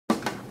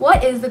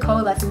What is the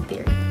coalescent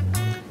theory?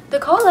 The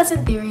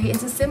coalescent theory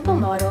is a simple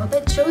model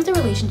that shows the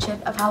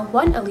relationship of how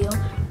one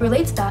allele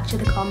relates back to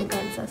the common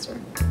ancestor.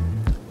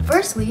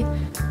 Firstly,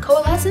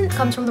 coalescent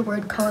comes from the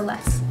word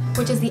coalesce,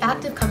 which is the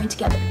act of coming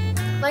together.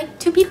 Like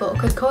two people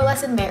could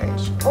coalesce in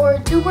marriage, or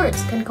two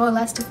words can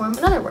coalesce to form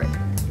another word.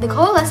 The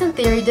coalescent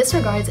theory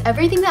disregards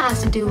everything that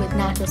has to do with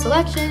natural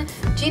selection,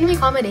 gene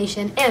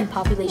recombination, and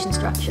population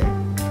structure.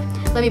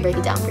 Let me break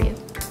it down for you.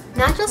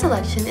 Natural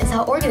selection is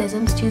how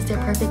organisms choose their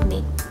perfect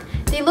mate.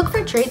 They look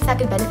for traits that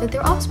could benefit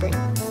their offspring.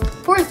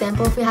 For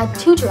example, if we had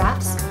two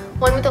giraffes,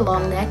 one with a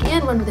long neck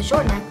and one with a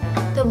short neck,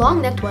 the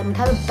long-necked one would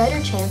have a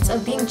better chance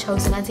of being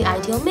chosen as the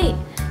ideal mate,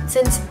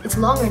 since its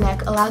longer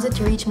neck allows it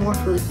to reach more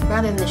food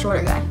rather than the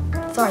shorter guy.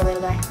 Sorry,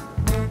 little guy.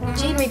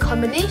 Gene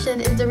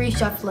recombination is the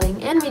reshuffling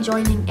and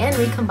rejoining and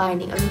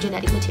recombining of the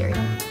genetic material.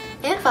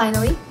 And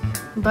finally,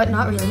 but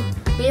not really,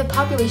 we have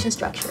population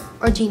structure,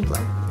 or gene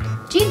flow.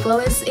 Gene flow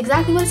is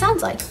exactly what it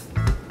sounds like.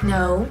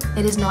 No,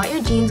 it is not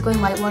your genes going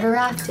whitewater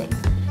rafting.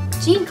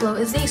 Gene flow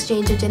is the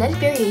exchange of genetic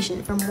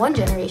variation from one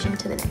generation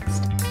to the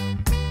next.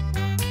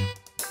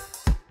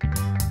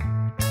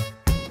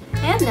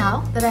 And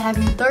now that I have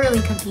you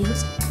thoroughly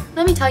confused,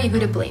 let me tell you who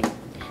to blame.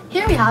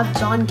 Here we have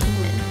John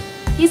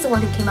Kingman. He's the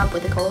one who came up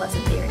with the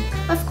coalescent theory.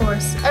 Of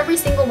course, every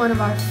single one of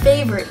our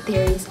favorite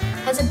theories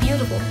has a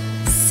beautiful,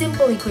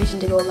 simple equation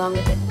to go along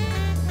with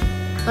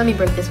it. Let me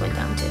break this one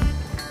down too.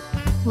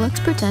 Let's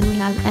pretend we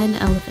have n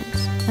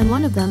elephants, and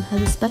one of them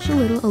has a special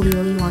little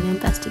allele you want to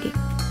investigate.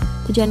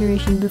 The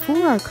generation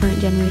before our current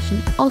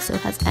generation also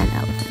has n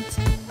elephants.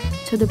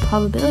 So the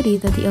probability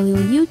that the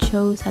allele you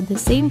chose had the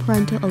same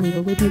parental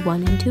allele would be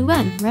 1 in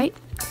 2n, right?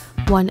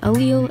 One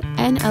allele,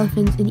 n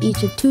elephants in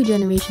each of two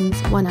generations,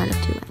 1 out of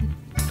 2n.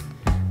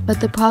 But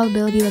the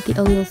probability that the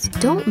alleles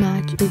don't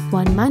match is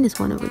 1 minus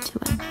 1 over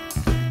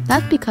 2n.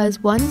 That's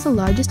because 1 is the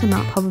largest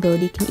amount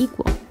probability can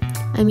equal.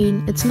 I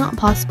mean, it's not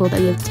possible that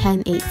you have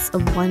 10/8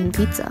 of one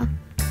pizza.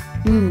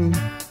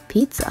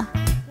 Pizza?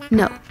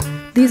 No,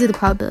 these are the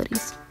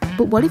probabilities.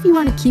 But what if you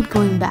want to keep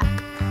going back?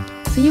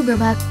 So you go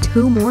back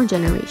 2 more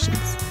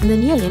generations, and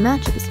then yay, it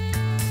matches.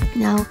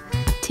 Now,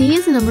 t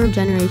is the number of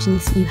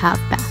generations you have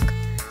back.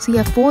 So you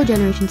have 4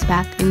 generations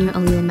back and your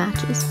allele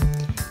matches.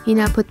 You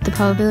now put the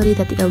probability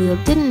that the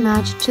allele didn't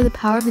match to the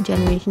power of the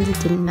generations it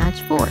didn't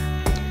match for.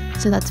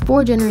 So that's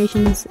 4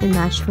 generations, it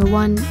matched for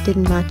 1,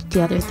 didn't match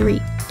the other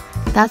 3.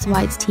 That's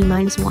why it's t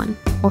minus 1,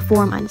 or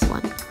 4 minus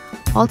 1,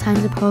 all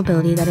times the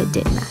probability that it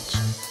did match.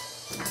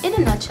 In a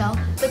nutshell,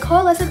 the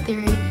coalescent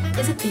theory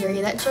is a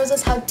theory that shows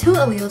us how 2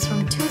 alleles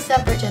from 2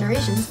 separate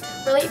generations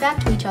relate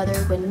back to each other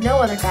when no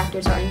other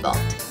factors are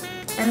involved.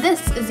 And this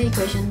is the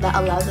equation that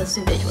allows us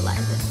to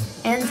visualize it.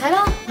 And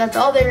ta-da, that's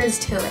all there is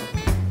to it.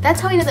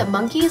 That's how we know that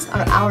monkeys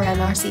are our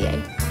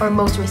MRCA, or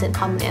most recent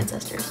common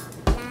ancestors.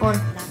 Or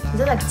is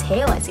it a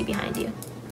tail I see behind you?